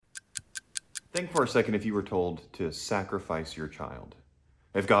Think for a second if you were told to sacrifice your child.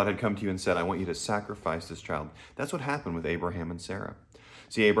 If God had come to you and said, I want you to sacrifice this child. That's what happened with Abraham and Sarah.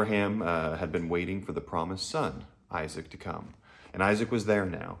 See, Abraham had been waiting for the promised son, Isaac, to come. And Isaac was there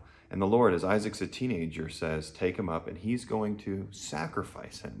now. And the Lord, as Isaac's a teenager, says, take him up and he's going to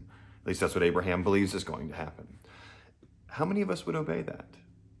sacrifice him. At least that's what Abraham believes is going to happen. How many of us would obey that?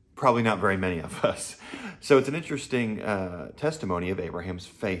 Probably not very many of us. So it's an interesting testimony of Abraham's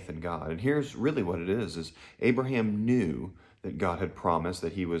faith in God. And here's really what it is Abraham knew that God had promised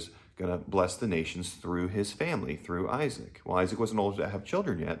that he was going to bless the nations through his family, through Isaac. Well, Isaac wasn't old to have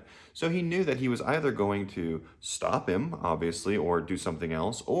children yet, so he knew that he was either going to stop him, obviously, or do something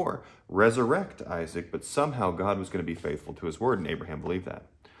else, or resurrect Isaac, but somehow God was going to be faithful to his word, and Abraham believed that.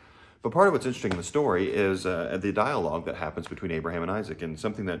 But part of what's interesting in the story is the dialogue that happens between Abraham and Isaac. And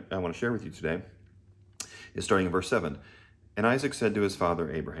something that I want to share with you today is starting in verse 7. And Isaac said to his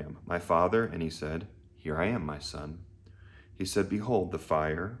father Abraham, my father, and he said, here I am, my son. He said, behold the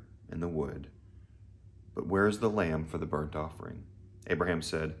fire and the wood, but where is the lamb for the burnt offering? Abraham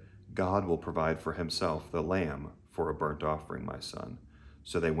said, God will provide for himself the lamb for a burnt offering, my son.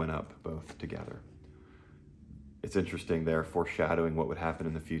 So they went up both together. It's interesting there, foreshadowing what would happen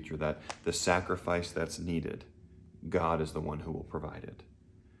in the future, that the sacrifice that's needed, God is the one who will provide it.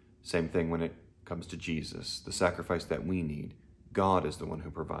 Same thing when it comes to Jesus. The sacrifice that we need, God is the one who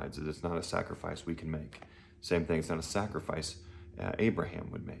provides it. It's not a sacrifice we can make. Same thing, it's not a sacrifice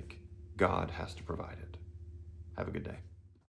Abraham would make. God has to provide it. Have a good day.